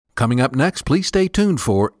Coming up next, please stay tuned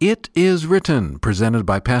for It Is Written, presented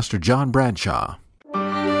by Pastor John Bradshaw.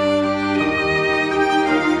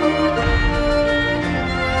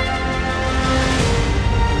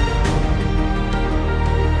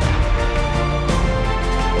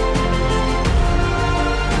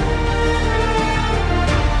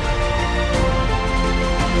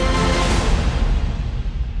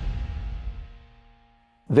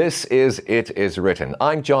 This is It Is Written.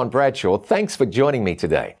 I'm John Bradshaw. Thanks for joining me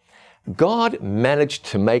today. God managed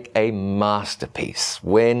to make a masterpiece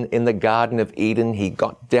when in the Garden of Eden he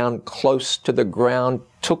got down close to the ground,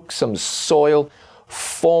 took some soil,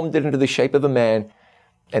 formed it into the shape of a man,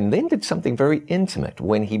 and then did something very intimate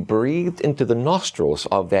when he breathed into the nostrils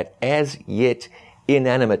of that as yet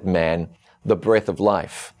inanimate man the breath of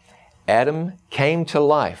life. Adam came to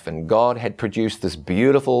life, and God had produced this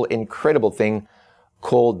beautiful, incredible thing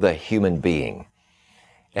called the human being.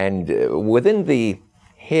 And within the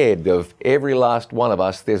head of every last one of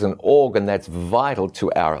us, there's an organ that's vital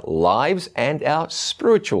to our lives and our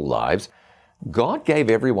spiritual lives. God gave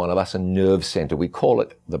every one of us a nerve center. We call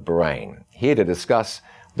it the brain. Here to discuss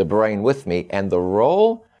the brain with me and the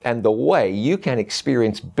role and the way you can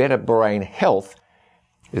experience better brain health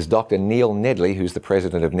is Dr. Neil Nedley, who's the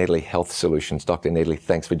president of Nedley Health Solutions. Dr. Nedley,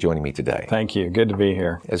 thanks for joining me today. Thank you. Good to be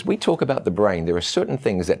here. As we talk about the brain, there are certain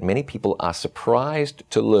things that many people are surprised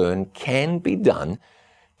to learn can be done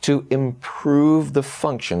to improve the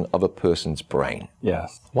function of a person's brain.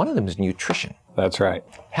 Yes. One of them is nutrition. That's right.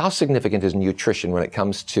 How significant is nutrition when it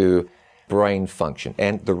comes to brain function?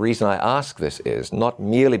 And the reason I ask this is not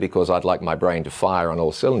merely because I'd like my brain to fire on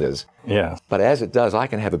all cylinders, Yes. but as it does, I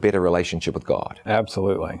can have a better relationship with God.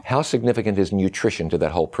 Absolutely. How significant is nutrition to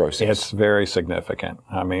that whole process? It's very significant.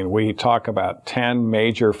 I mean, we talk about 10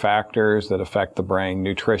 major factors that affect the brain.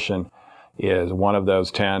 Nutrition is one of those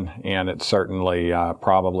 10, and it's certainly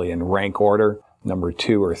probably in rank order, number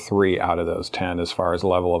 2 or 3 out of those 10 as far as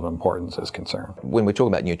level of importance is concerned. When we're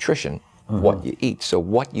talking about nutrition, what you eat. So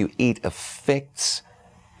what you eat affects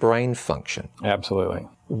brain function. Absolutely.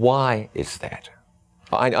 Why is that?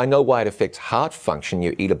 I know why it affects heart function.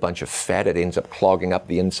 You eat a bunch of fat, it ends up clogging up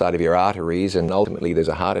the inside of your arteries, and ultimately there's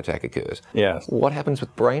a heart attack occurs. Yes. What happens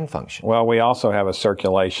with brain function? Well, we also have a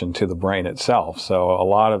circulation to the brain itself. So a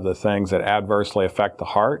lot of the things that adversely affect the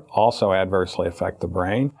heart also adversely affect the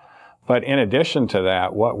brain. But in addition to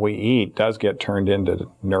that, what we eat does get turned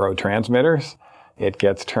into neurotransmitters. It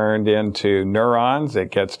gets turned into neurons.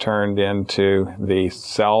 It gets turned into the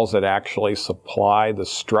cells that actually supply the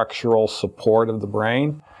structural support of the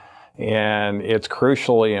brain. And it's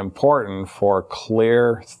crucially important for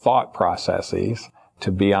clear thought processes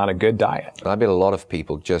to be on a good diet. I bet a lot of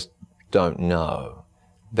people just don't know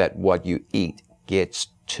that what you eat gets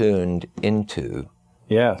turned into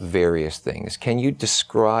various things. Can you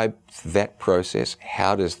describe that process?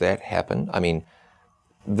 How does that happen? I mean,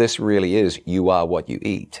 this really is, you are what you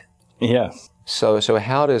eat. Yes. So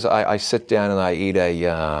how does, I sit down and I eat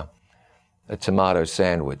a tomato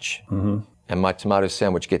sandwich, and my tomato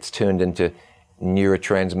sandwich gets turned into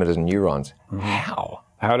neurotransmitters and neurons. How?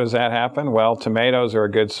 How does that happen? Well, tomatoes are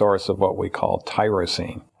a good source of what we call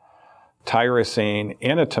tyrosine. Tyrosine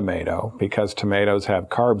in a tomato, because tomatoes have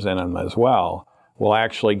carbs in them as well, will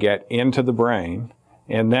actually get into the brain.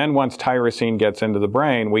 And then once tyrosine gets into the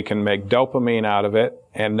brain, we can make dopamine out of it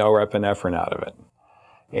and norepinephrine out of it.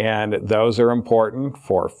 And those are important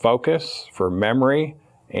for focus, for memory,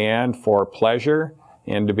 and for pleasure.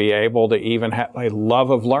 And to be able to even have a love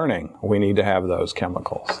of learning, we need to have those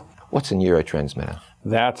chemicals. What's a neurotransmitter?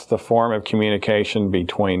 That's the form of communication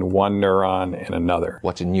between one neuron and another.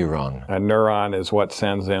 What's a neuron? A neuron is what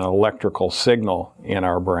sends an electrical signal in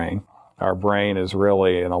our brain. Our brain is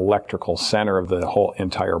really an electrical center of the whole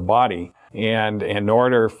entire body. And in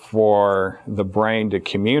order for the brain to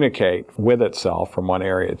communicate with itself from one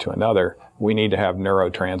area to another, we need to have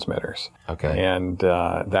neurotransmitters. Okay. And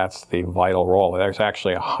that's the vital role. There's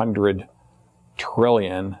actually 100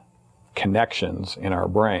 trillion connections in our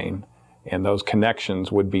brain, and those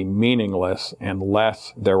connections would be meaningless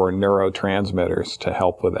unless there were neurotransmitters to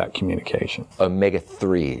help with that communication.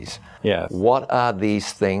 Omega-3s. Yes. What are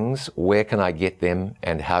these things? Where can I get them?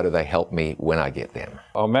 And how do they help me when I get them?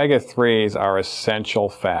 Omega-3s are essential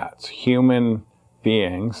fats. Human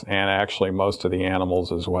beings, and actually most of the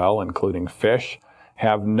animals as well, including fish,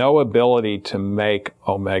 have no ability to make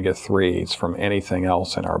omega-3s from anything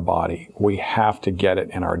else in our body. We have to get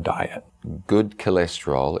it in our diet. Good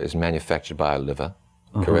cholesterol is manufactured by our liver,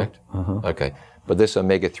 correct? Okay. But this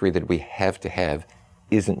omega-3 that we have to have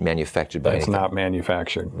isn't manufactured by anything. It's not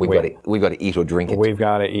manufactured. We've got to eat or drink it. We've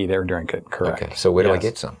got to eat or drink it, correct. Okay. So where do I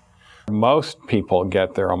get some? most people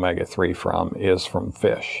get their omega-3 from is from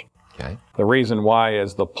fish. Okay. The reason why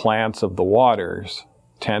is the plants of the waters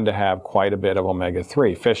tend to have quite a bit of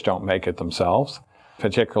omega-3. Fish don't make it themselves.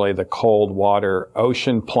 Particularly the cold water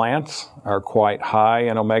ocean plants are quite high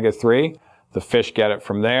in omega-3. The fish get it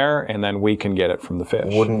from there, and then we can get it from the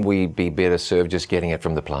fish. Wouldn't we be better served just getting it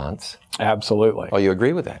from the plants? Absolutely. Oh, you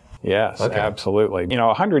agree with that? Yes, Okay. absolutely.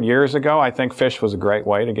 100 years ago, I think fish was a great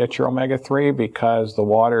way to get your omega-3 because the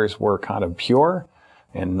waters were kind of pure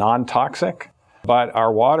and non-toxic. But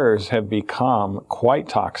our waters have become quite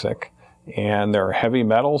toxic, and there are heavy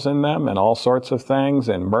metals in them and all sorts of things,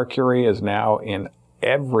 and mercury is now in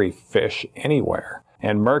every fish anywhere.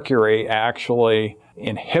 And mercury actually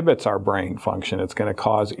inhibits our brain function. It's going to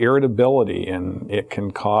cause irritability, and it can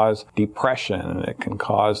cause depression, and it can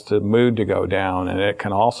cause the mood to go down, and it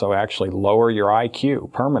can also actually lower your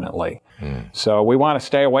IQ permanently. So we want to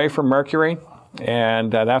stay away from mercury,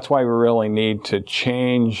 and that's why we really need to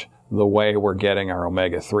change the way we're getting our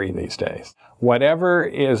omega-3 these days. Whatever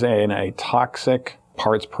is in a toxic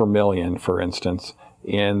parts per million, for instance,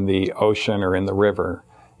 in the ocean or in the river,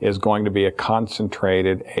 is going to be a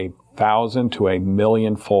concentrated 1,000 to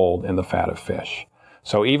 1,000,000 fold in the fat of fish.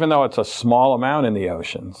 So even though it's a small amount in the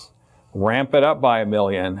oceans, ramp it up by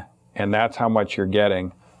 1,000,000, and that's how much you're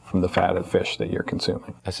getting from the fat of fish that you're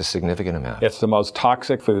consuming. That's a significant amount. It's the most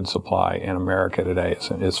toxic food supply in America today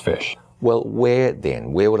is fish. Well, where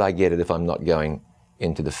then? Where would I get it if I'm not going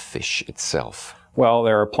into the fish itself? Well,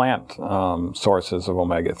 there are plant sources of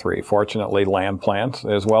omega-3. Fortunately, land plants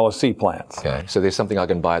as well as sea plants. Okay, so there's something I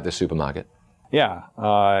can buy at the supermarket? Yeah,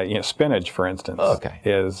 spinach, for instance,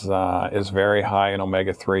 is very high in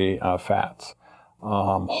omega-3 fats.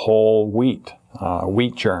 Whole wheat,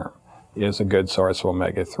 wheat germ, is a good source of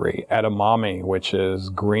omega-3. Edamame, which is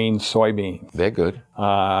green soybeans. They're good.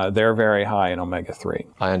 They're very high in omega-3.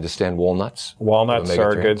 I understand walnuts. Walnuts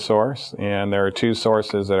are a good source, and there are two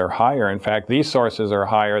sources that are higher. In fact, these sources are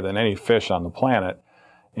higher than any fish on the planet,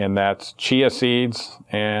 and that's chia seeds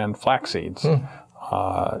and flax seeds.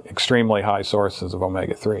 Extremely high sources of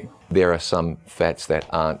omega-3. There are some fats that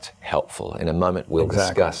aren't helpful. In a moment, we'll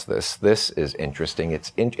discuss this. This is interesting.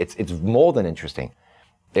 It's more than interesting.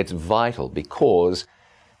 It's vital because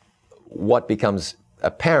what becomes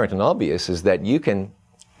apparent and obvious is that you can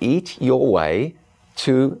eat your way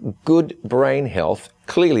to good brain health.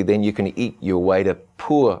 Clearly, then you can eat your way to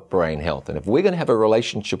poor brain health. And if we're going to have a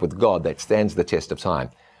relationship with God that stands the test of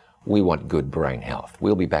time, we want good brain health.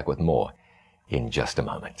 We'll be back with more in just a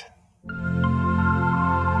moment.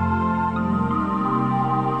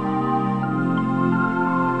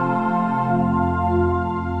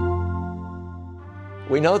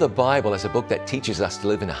 We know the Bible as a book that teaches us to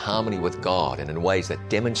live in harmony with God and in ways that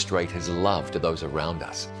demonstrate His love to those around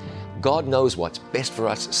us. God knows what's best for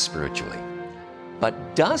us spiritually. But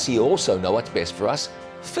does He also know what's best for us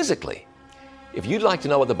physically? If you'd like to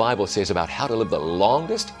know what the Bible says about how to live the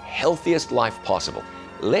longest, healthiest life possible,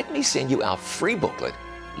 let me send you our free booklet,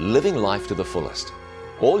 Living Life to the Fullest.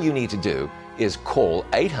 All you need to do is call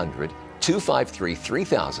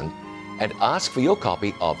 800-253-3000 and ask for your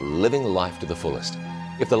copy of Living Life to the Fullest.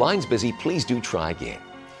 If the line's busy, please do try again.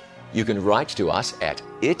 You can write to us at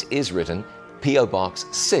It Is Written, P.O. Box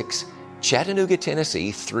 6, Chattanooga,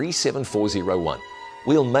 Tennessee 37401.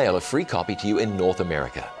 We'll mail a free copy to you in North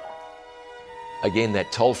America. Again,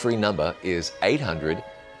 that toll-free number is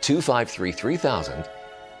 800-253-3000.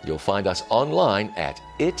 You'll find us online at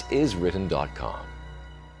itiswritten.com.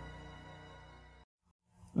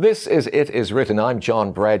 This is It Is Written. I'm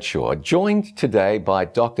John Bradshaw, joined today by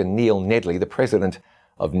Dr. Neil Nedley, the president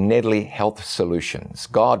of Nedley Health Solutions.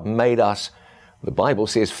 God made us, the Bible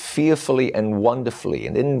says, fearfully and wonderfully,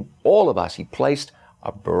 and in all of us He placed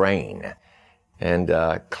a brain. And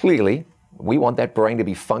clearly, we want that brain to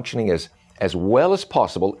be functioning as well as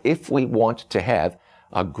possible if we want to have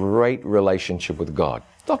a great relationship with God.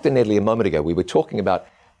 Dr. Nedley, a moment ago, we were talking about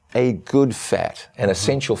a good fat, an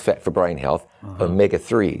essential fat for brain health,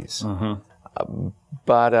 omega-3s.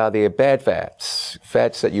 But they're bad fats,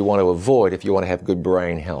 fats that you want to avoid if you want to have good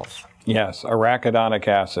brain health. Yes, arachidonic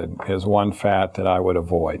acid is one fat that I would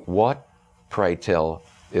avoid. What, pray tell,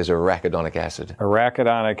 is arachidonic acid?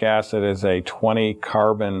 Arachidonic acid is a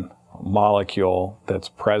 20-carbon molecule that's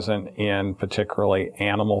present in particularly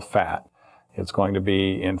animal fat. It's going to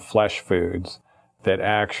be in flesh foods that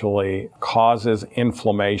actually causes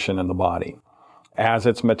inflammation in the body. As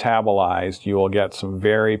it's metabolized, you will get some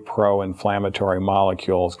very pro-inflammatory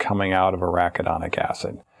molecules coming out of arachidonic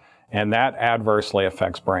acid. And that adversely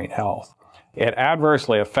affects brain health. It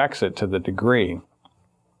adversely affects it to the degree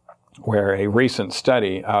where a recent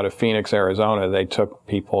study out of Phoenix, Arizona, they took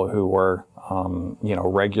people who were,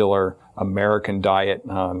 regular American diet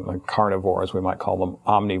carnivores, we might call them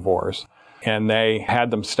omnivores, and they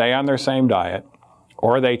had them stay on their same diet,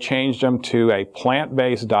 or they changed them to a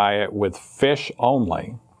plant-based diet with fish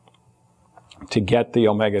only to get the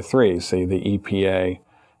omega-3s, see the EPA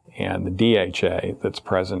and the DHA that's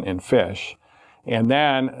present in fish. And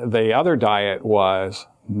then the other diet was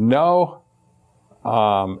no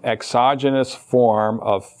exogenous form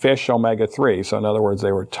of fish omega-3. So in other words,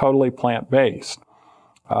 they were totally plant-based,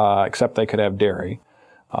 except they could have dairy,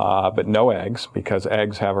 but no eggs, because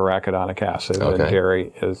eggs have arachidonic acid and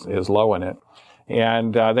dairy is low in it.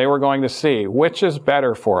 And they were going to see which is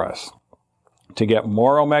better for us, to get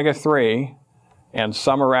more omega-3 and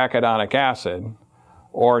some arachidonic acid,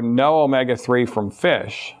 or no omega-3 from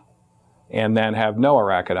fish and then have no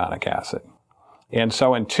arachidonic acid. And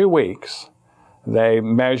so in 2 weeks, they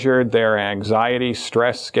measured their anxiety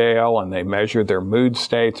stress scale, and they measured their mood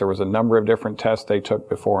states. There was a number of different tests they took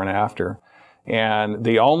before and after. And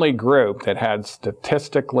the only group that had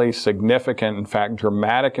statistically significant, in fact,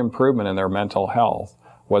 dramatic improvement in their mental health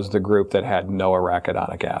was the group that had no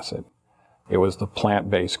arachidonic acid. It was the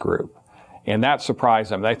plant-based group. And that surprised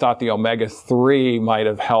them. They thought the omega-3 might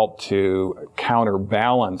have helped to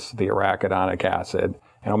counterbalance the arachidonic acid.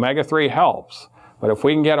 And omega-3 helps. But if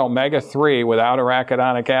we can get omega-3 without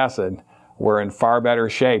arachidonic acid, we're in far better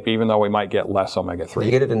shape, even though we might get less omega-3.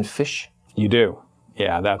 You get it in fish? You do.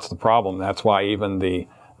 Yeah, that's the problem. That's why even the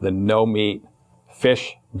no-meat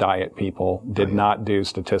fish diet people did not do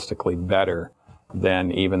statistically better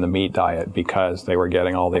than even the meat diet, because they were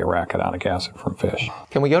getting all the arachidonic acid from fish.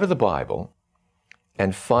 Can we go to the Bible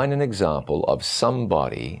and find an example of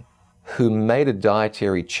somebody who made a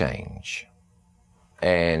dietary change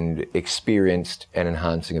and experienced an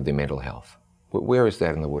enhancing of their mental health? Where is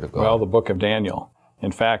that in the Word of God? Well, the book of Daniel.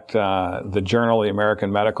 In fact, the Journal of the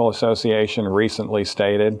American Medical Association recently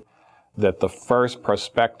stated that the first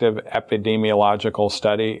prospective epidemiological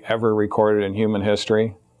study ever recorded in human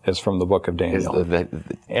history is from the book of Daniel.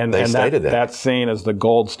 That's seen as the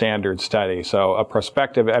gold standard study. So a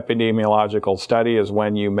prospective epidemiological study is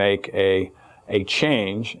when you make a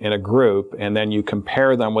change in a group, and then you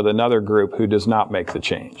compare them with another group who does not make the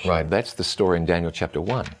change. Right, that's the story in Daniel chapter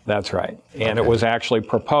 1. That's right. And it was actually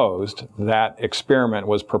proposed, that experiment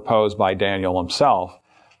was proposed by Daniel himself,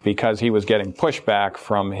 because he was getting pushback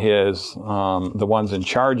from his, the ones in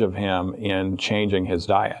charge of him in changing his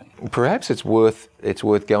diet. Perhaps it's worth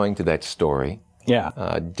going to that story.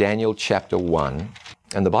 Yeah. Daniel chapter 1.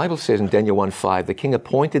 And the Bible says in Daniel 1:5, the king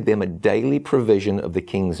appointed them a daily provision of the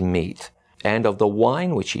king's meat and of the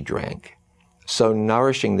wine which he drank, so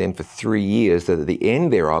nourishing them for 3 years, that at the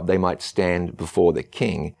end thereof they might stand before the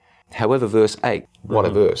king. However, verse 8, what a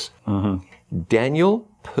verse. Daniel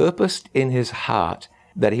purposed in his heart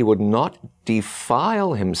that he would not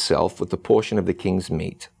defile himself with the portion of the king's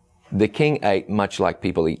meat. The king ate much like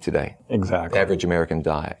people eat today. Exactly. Average American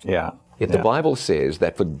diet. Yeah. Yet the Bible says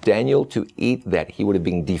that for Daniel to eat that, he would have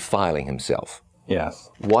been defiling himself. Yes.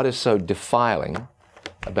 What is so defiling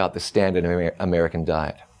about the standard American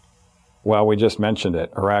diet? Well, we just mentioned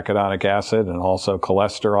it. Arachidonic acid and also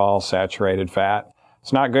cholesterol, saturated fat.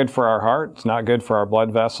 It's not good for our heart. It's not good for our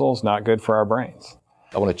blood vessels. Not good for our brains.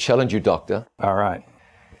 I want to challenge you, doctor. All right.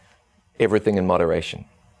 Everything in moderation.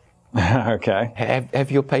 Okay.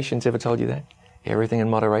 Have your patients ever told you that? Everything in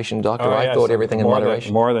moderation, doctor? Oh, I thought everything in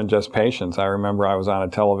moderation. More than just patients. I remember I was on a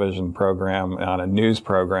television program, on a news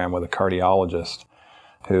program with a cardiologist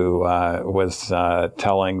who was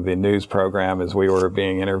telling the news program as we were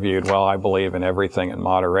being interviewed, well, I believe in everything in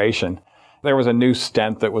moderation. There was a new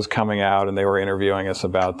stent that was coming out, and they were interviewing us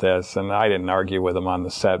about this, and I didn't argue with them on the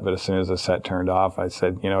set, but as soon as the set turned off, I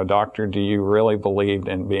said, doctor, do you really believe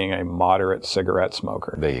in being a moderate cigarette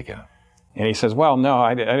smoker? There you go. And he says, well, no,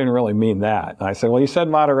 I didn't really mean that. And I said, well, you said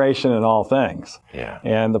moderation in all things. Yeah.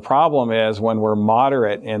 And the problem is when we're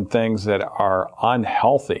moderate in things that are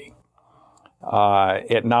unhealthy,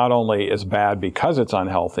 it not only is bad because it's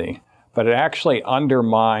unhealthy, but it actually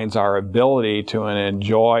undermines our ability to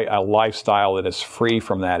enjoy a lifestyle that is free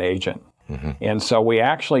from that agent. Mm-hmm. And so we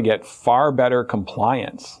actually get far better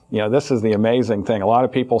compliance. This is the amazing thing. A lot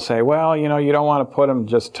of people say, well, you don't want to put them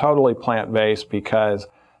just totally plant-based because,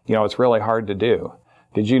 it's really hard to do.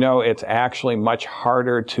 Did you know it's actually much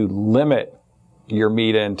harder to limit your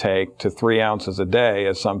meat intake to 3 ounces a day,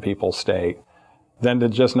 as some people state, than to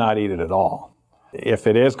just not eat it at all? If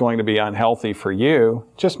it is going to be unhealthy for you,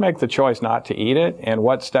 just make the choice not to eat it. And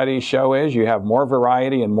what studies show is you have more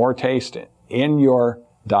variety and more taste in your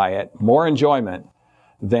diet, more enjoyment,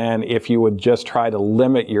 than if you would just try to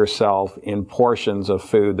limit yourself in portions of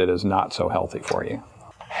food that is not so healthy for you.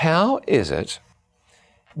 How is it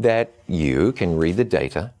that you can read the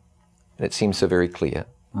data, and it seems so very clear,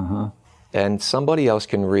 and somebody else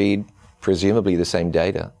can read presumably the same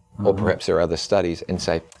data, or perhaps there are other studies, and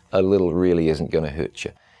say, a little really isn't going to hurt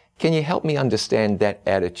you? Can you help me understand that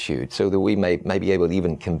attitude so that we may be able to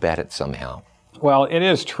even combat it somehow? Well, it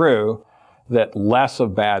is true that less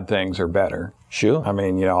of bad things are better. Sure. I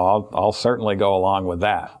mean, I'll certainly go along with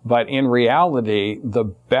that. But in reality, the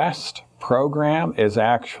best program is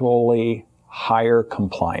actually higher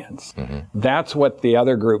compliance. That's what the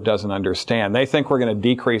other group doesn't understand. They think we're going to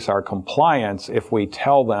decrease our compliance if we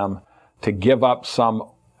tell them to give up some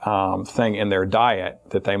thing in their diet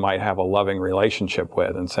that they might have a loving relationship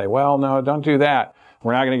with, and say, well, no, don't do that.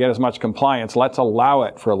 We're not going to get as much compliance. Let's allow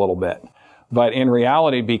it for a little bit. But in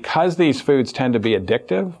reality, because these foods tend to be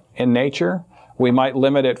addictive in nature, we might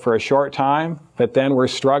limit it for a short time, but then we're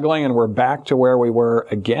struggling and we're back to where we were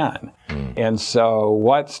again. And so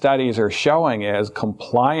what studies are showing is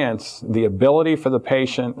compliance, the ability for the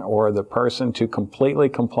patient or the person to completely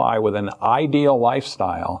comply with an ideal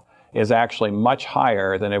lifestyle, is actually much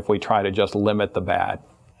higher than if we try to just limit the bad.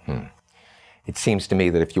 It seems to me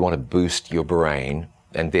that if you want to boost your brain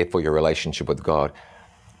and therefore your relationship with God,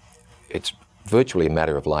 it's virtually a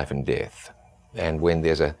matter of life and death. And when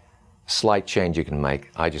there's a slight change you can make,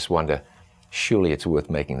 I just wonder, surely it's worth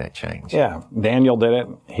making that change. Yeah, Daniel did it.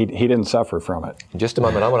 He didn't suffer from it. In just a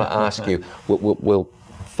moment, I want to ask you, we'll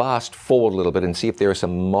fast forward a little bit and see if there are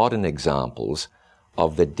some modern examples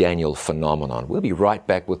of the Daniel phenomenon. We'll be right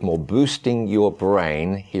back with more Boosting Your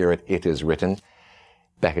Brain here at It Is Written.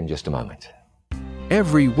 Back in just a moment.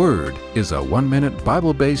 Every Word is a 1-minute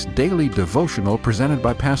Bible-based daily devotional presented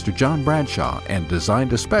by Pastor John Bradshaw and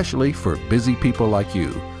designed especially for busy people like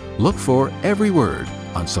you. Look for Every Word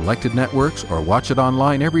on selected networks or watch it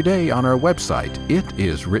online every day on our website,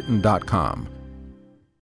 itiswritten.com.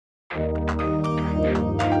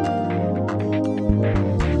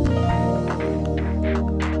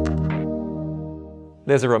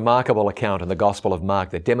 There's a remarkable account in the Gospel of Mark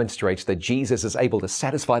that demonstrates that Jesus is able to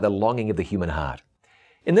satisfy the longing of the human heart.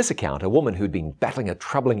 In this account, a woman who'd been battling a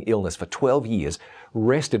troubling illness for 12 years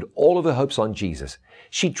rested all of her hopes on Jesus.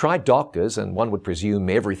 She'd tried doctors, and one would presume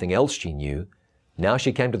everything else she knew. Now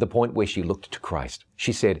she came to the point where she looked to Christ.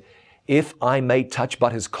 She said, "If I may touch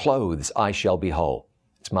but his clothes, I shall be whole."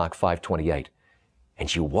 It's Mark 5:28. And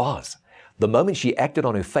she was. The moment she acted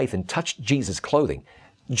on her faith and touched Jesus' clothing,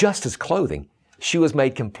 just his clothing, she was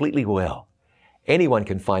made completely well. Anyone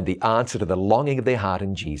can find the answer to the longing of their heart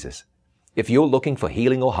in Jesus. If you're looking for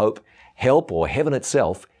healing or hope, help or heaven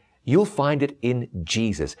itself, you'll find it in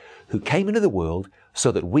Jesus, who came into the world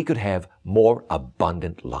so that we could have more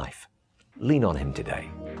abundant life. Lean on him today.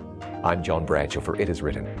 I'm John Bradshaw for It Is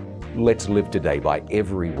Written. Let's live today by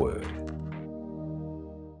every word.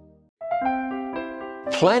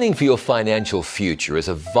 Planning for your financial future is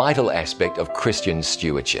a vital aspect of Christian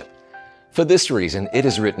stewardship. For this reason, It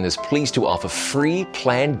Is Written is pleased to offer free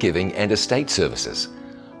planned giving and estate services.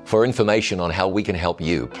 For information on how we can help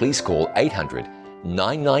you, please call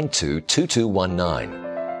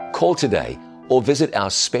 800-992-2219. Call today or visit our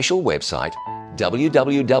special website,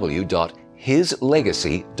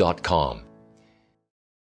 www.hislegacy.com.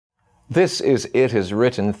 This is It Is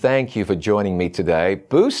Written. Thank you for joining me today.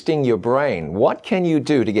 Boosting your brain. What can you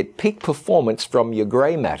do to get peak performance from your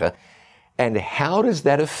gray matter? And how does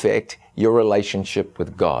that affect your relationship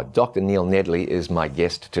with God? Dr. Neil Nedley is my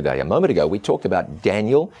guest today. A moment ago, we talked about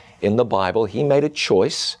Daniel in the Bible. He made a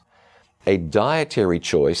choice, a dietary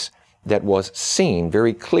choice that was seen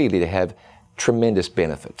very clearly to have tremendous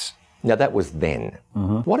benefits. Now, that was then.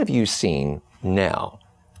 What have you seen now?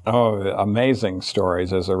 Oh, amazing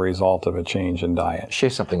stories as a result of a change in diet. Share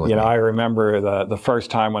something with me. I remember the first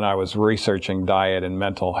time when I was researching diet and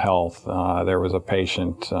mental health, there was a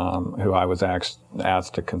patient who I was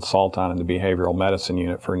asked to consult on in the behavioral medicine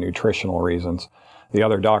unit for nutritional reasons. The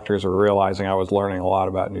other doctors were realizing I was learning a lot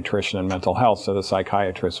about nutrition and mental health, so the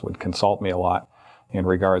psychiatrist would consult me a lot in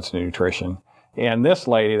regards to nutrition. And this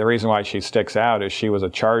lady, the reason why she sticks out is she was a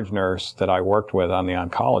charge nurse that I worked with on the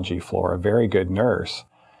oncology floor, a very good nurse.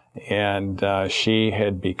 And she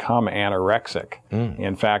had become anorexic.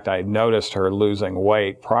 In fact, I noticed her losing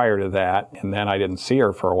weight prior to that, and then I didn't see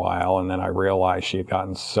her for a while, and then I realized she had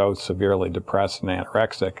gotten so severely depressed and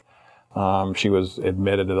anorexic. She was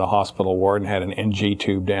admitted to the hospital ward and had an NG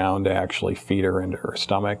tube down to actually feed her into her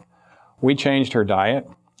stomach. We changed her diet,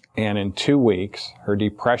 and in 2 weeks, her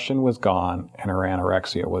depression was gone and her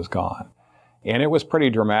anorexia was gone. And it was pretty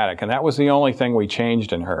dramatic. And that was the only thing we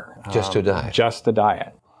changed in her. Just her diet? Just the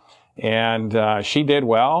diet. And she did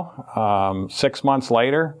well. 6 months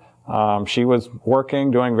later, she was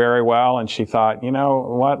working, doing very well, and she thought, you know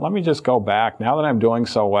what, let me just go back. Now that I'm doing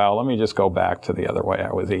so well, let me just go back to the other way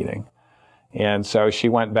I was eating. And so she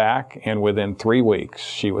went back, and within 3 weeks,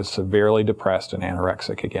 she was severely depressed and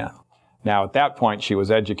anorexic again. Now, at that point, she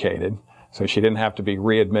was educated, so she didn't have to be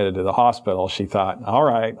readmitted to the hospital. She thought, all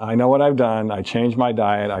right, I know what I've done. I changed my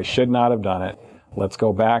diet. I should not have done it. Let's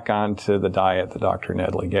go back onto the diet that Dr.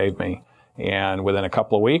 Nedley gave me. And within a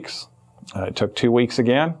couple of weeks, it took 2 weeks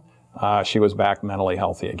again, she was back mentally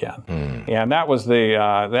healthy again. And that was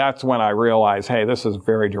that's when I realized, hey, this is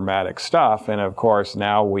very dramatic stuff. And of course,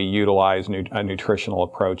 now we utilize a nutritional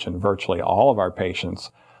approach in virtually all of our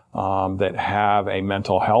patients that have a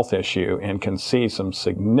mental health issue and can see some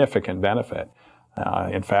significant benefit.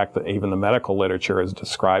 In fact, even the medical literature is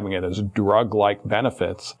describing it as drug-like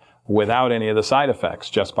benefits without any of the side effects,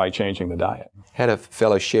 just by changing the diet. Had a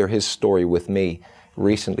fellow share his story with me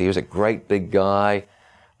recently. He was a great big guy.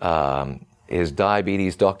 His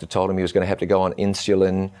diabetes doctor told him he was going to have to go on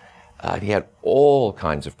insulin. He had all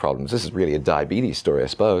kinds of problems. This is really a diabetes story, I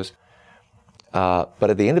suppose. But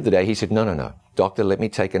at the end of the day, he said, no, doctor, let me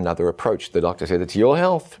take another approach. The doctor said, it's your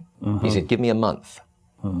health. He said, give me a month.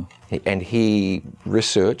 And he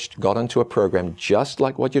researched, got into a program just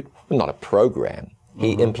like not a program.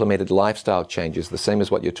 He implemented lifestyle changes, the same as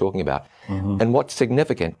what you're talking about. And what's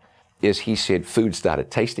significant is he said food started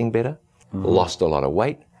tasting better, lost a lot of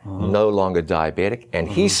weight, no longer diabetic, and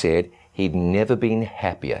he said he'd never been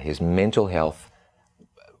happier. His mental health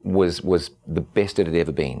was the best it had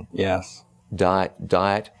ever been. Yes.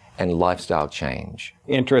 Diet and lifestyle change.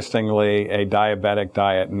 Interestingly, a diabetic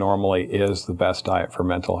diet normally is the best diet for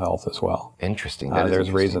mental health as well. Interesting. There's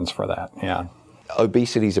reasons for that, yeah.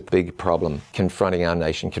 Obesity is a big problem confronting our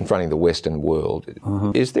nation, confronting the Western world.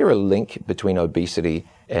 Is there a link between obesity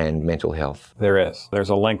and mental health? There is. There's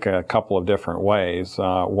a link a couple of different ways.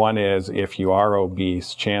 One is if you are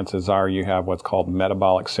obese, chances are you have what's called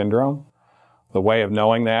metabolic syndrome. The way of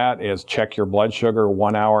knowing that is check your blood sugar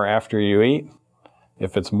 1 hour after you eat.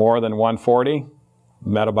 If it's more than 140,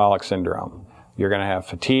 metabolic syndrome. You're going to have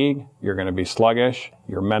fatigue, you're going to be sluggish,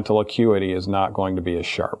 your mental acuity is not going to be as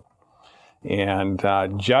sharp. And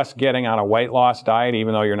just getting on a weight loss diet,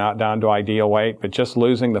 even though you're not down to ideal weight, but just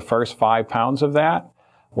losing the first 5 pounds of that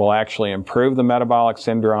will actually improve the metabolic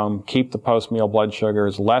syndrome, keep the post-meal blood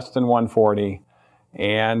sugars less than 140,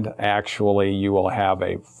 and actually you will have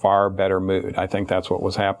a far better mood. I think that's what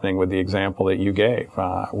was happening with the example that you gave,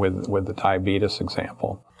 with the diabetes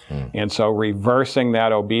example. And so reversing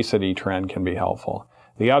that obesity trend can be helpful.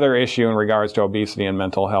 The other issue in regards to obesity and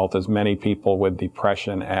mental health is many people with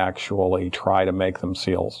depression actually try to make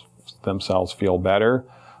themselves feel better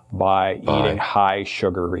by eating high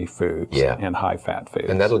sugary foods and high fat foods.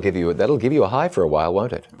 And that'll give you a high for a while,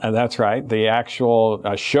 won't it? And that's right. The actual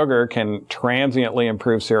sugar can transiently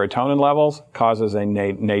improve serotonin levels, causes a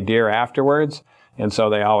nadir afterwards. And so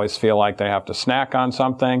they always feel like they have to snack on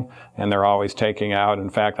something, and they're always taking out. In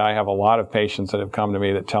fact, I have a lot of patients that have come to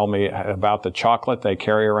me that tell me about the chocolate they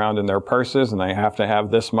carry around in their purses, and they have to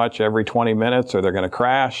have this much every 20 minutes or they're going to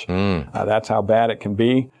crash. That's how bad it can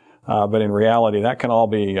be. But in reality, that can all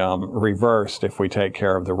be reversed if we take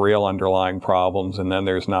care of the real underlying problems, and then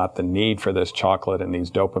there's not the need for this chocolate and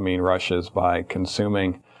these dopamine rushes by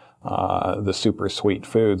consuming the super sweet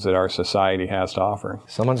foods that our society has to offer.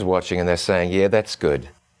 Someone's watching and they're saying, yeah, that's good,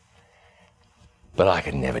 but I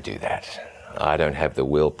could never do that. I don't have the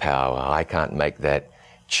willpower. I can't make that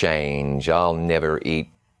change. I'll never eat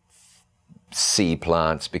sea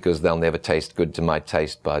plants because they'll never taste good to my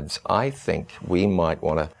taste buds. I think we might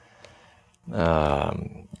want to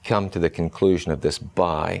come to the conclusion of this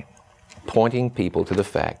by pointing people to the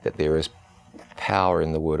fact that there is power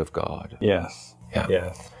in the Word of God. Yes. Yeah.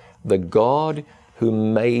 Yes. The God who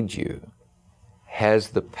made you has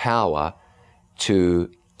the power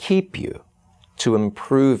to keep you, to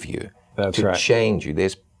improve you, to change you.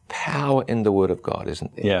 There's power in the Word of God,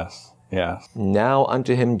 isn't there? Yes, yes. Now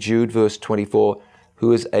unto him, Jude verse 24,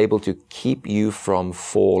 who is able to keep you from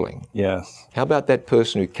falling. Yes. How about that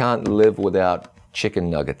person who can't live without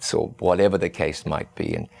chicken nuggets or whatever the case might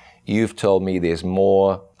be? And you've told me there's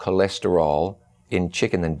more cholesterol in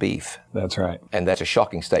chicken than beef. That's right. And that's a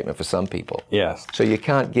shocking statement for some people. Yes. So you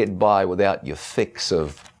can't get by without your fix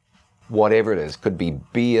of whatever it is. Could be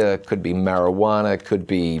beer, could be marijuana, could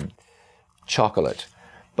be chocolate.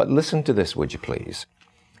 But listen to this, would you please?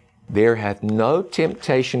 There hath no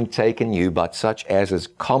temptation taken you but such as is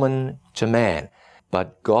common to man.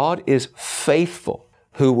 But God is faithful,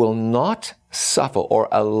 who will not suffer or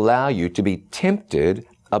allow you to be tempted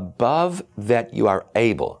above that you are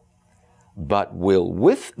able, but will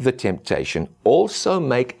with the temptation also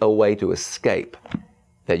make a way to escape,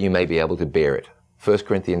 that you may be able to bear it. 1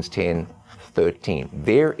 Corinthians 10:13.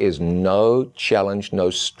 There is no challenge, no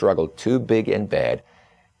struggle too big and bad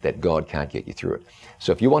that God can't get you through it.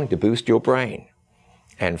 So if you're wanting to boost your brain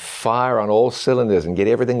and fire on all cylinders and get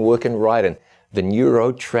everything working right, and the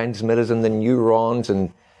neurotransmitters and the neurons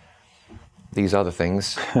and these other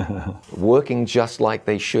things working just like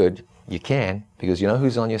they should, you can, because you know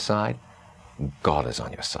who's on your side? God is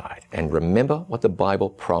on your side. And remember what the Bible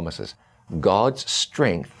promises. God's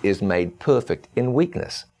strength is made perfect in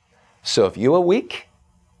weakness. So if you are weak,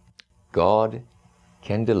 God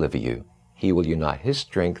can deliver you. He will unite His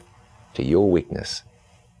strength to your weakness,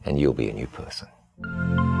 and you'll be a new person.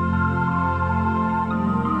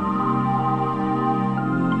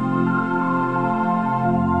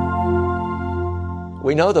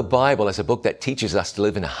 We know the Bible as a book that teaches us to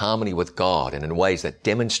live in harmony with God and in ways that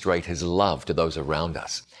demonstrate His love to those around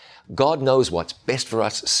us. God knows what's best for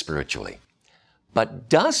us spiritually. But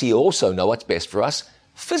does He also know what's best for us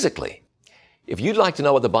physically? If you'd like to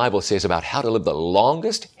know what the Bible says about how to live the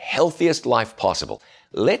longest, healthiest life possible,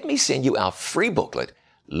 let me send you our free booklet,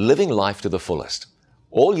 Living Life to the Fullest.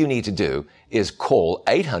 All you need to do is call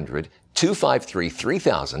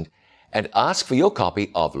 800-253-3000 and ask for your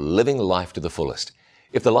copy of Living Life to the Fullest.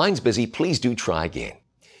 If the line's busy, please do try again.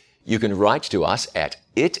 You can write to us at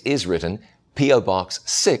It Is Written, P.O. Box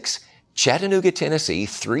 6, Chattanooga, Tennessee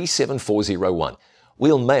 37401.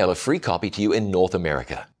 We'll mail a free copy to you in North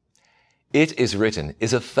America. It Is Written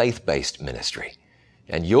is a faith-based ministry,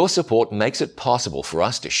 and your support makes it possible for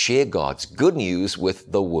us to share God's good news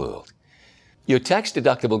with the world. Your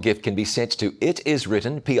tax-deductible gift can be sent to It Is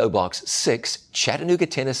Written, P.O. Box 6, Chattanooga,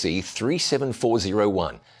 Tennessee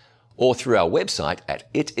 37401, or through our website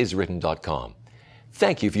at itiswritten.com.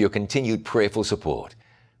 Thank you for your continued prayerful support.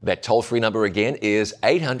 That toll-free number again is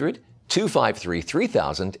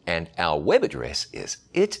 800-253-3000, and our web address is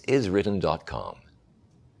itiswritten.com.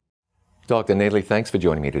 Dr. Nedley, thanks for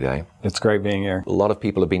joining me today. It's great being here. A lot of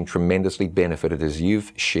people have been tremendously benefited as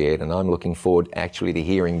you've shared, and I'm looking forward actually to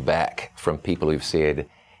hearing back from people who've said,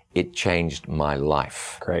 it changed my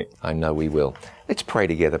life. Great. I know we will. Let's pray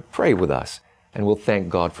together. Pray with us, and we'll thank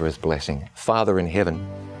God for His blessing. Father in heaven,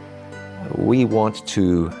 we want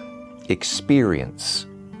to experience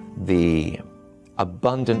the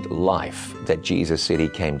abundant life that Jesus said He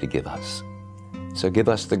came to give us. So give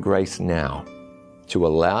us the grace now to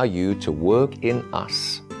allow You to work in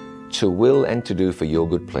us, to will and to do for Your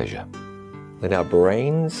good pleasure. Let our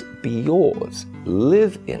brains be Yours,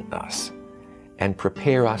 live in us, and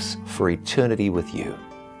prepare us for eternity with You.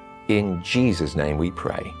 In Jesus' name we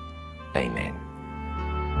pray. Amen.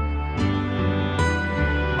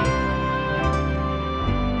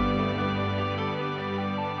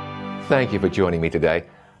 Thank you for joining me today.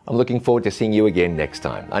 I'm looking forward to seeing you again next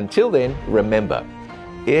time. Until then, remember,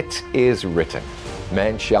 it is written,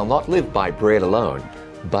 man shall not live by bread alone,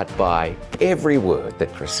 but by every word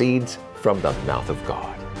that proceeds from the mouth of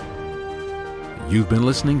God. You've been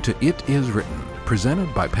listening to It Is Written,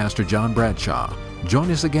 presented by Pastor John Bradshaw.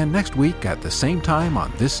 Join us again next week at the same time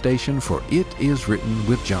on this station for It Is Written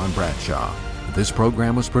with John Bradshaw. This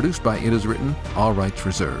program was produced by It Is Written, all rights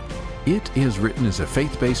reserved. It Is Written is a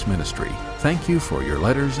faith-based ministry. Thank you for your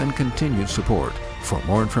letters and continued support. For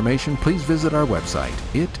more information, please visit our website,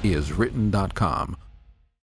 itiswritten.com.